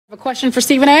A question for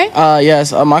Stephen A?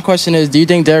 Yes. My question is, do you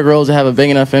think Derrick Rose will have a big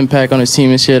enough impact on his team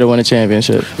this year to win a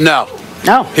championship? No.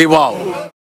 No. He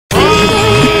won't.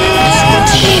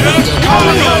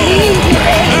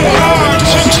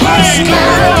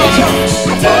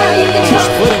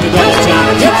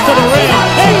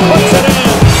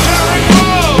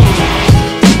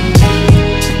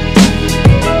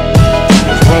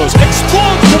 Rose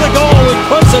explodes to the goal and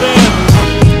puts it in.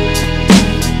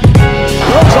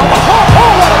 Rose on the hop.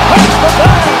 Oh, what a pass from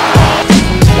that!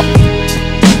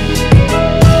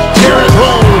 Derrick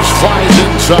Rose flies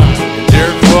inside.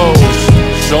 Derrick Rose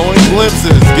showing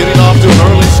glimpses, getting off to an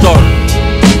early start.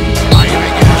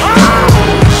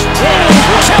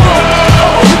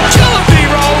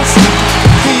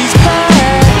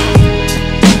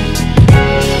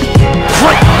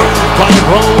 Great move by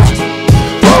Rose.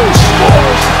 Rose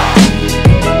scores.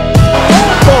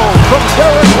 Goal from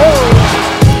Derrick Rose.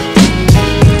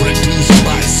 Produced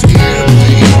by Scared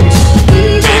Beats.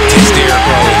 Vintage Derrick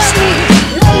Rose.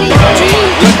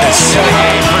 Goodness.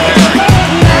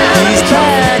 He's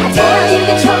back.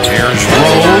 There's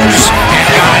Rose. And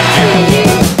got it.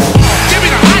 Give me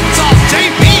the hot sauce,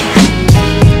 JB.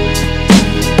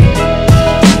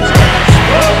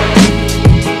 Out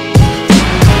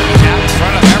in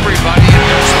front of everybody.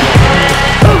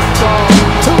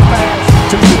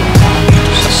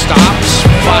 Stops,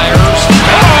 fires.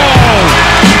 Oh!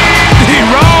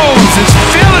 Rose is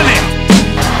feeling it.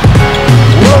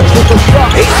 Rose with the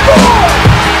shot. He scored!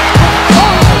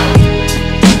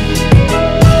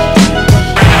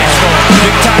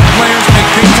 Big time players make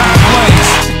big time plays.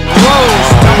 Rose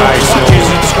touches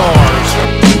and scores.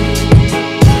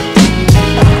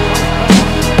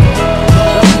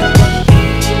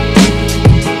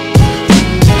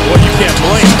 Well, you can't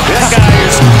blame. This guy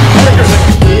is bigger than.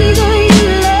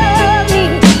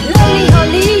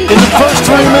 In the first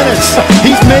 3 minutes,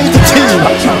 he's made the team.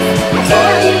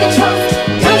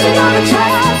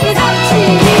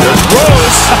 There's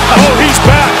Rose. Oh, he's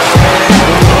back.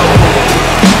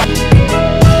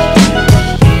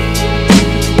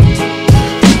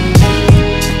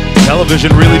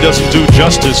 Television really doesn't do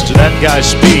justice to that guy's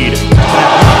speed.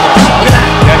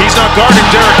 Yeah, he's not guarding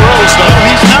Derrick Rose, though.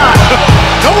 He's not.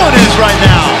 No one is right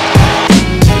now.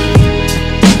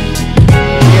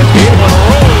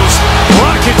 Rose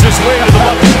rockets his way to the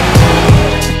bucket.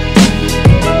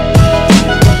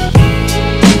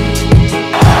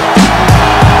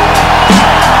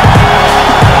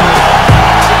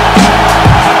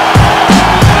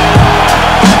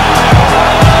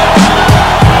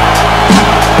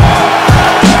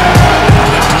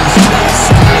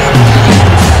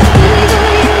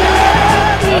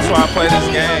 Play this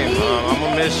game. I'm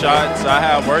gonna miss shots. I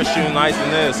have worse shooting nights than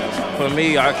this. For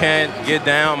me, I can't get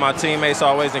down. My teammates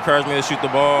always encourage me to shoot the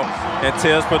ball, and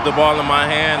Tibbs put the ball in my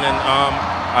hand, and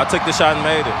I took the shot and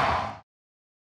made it.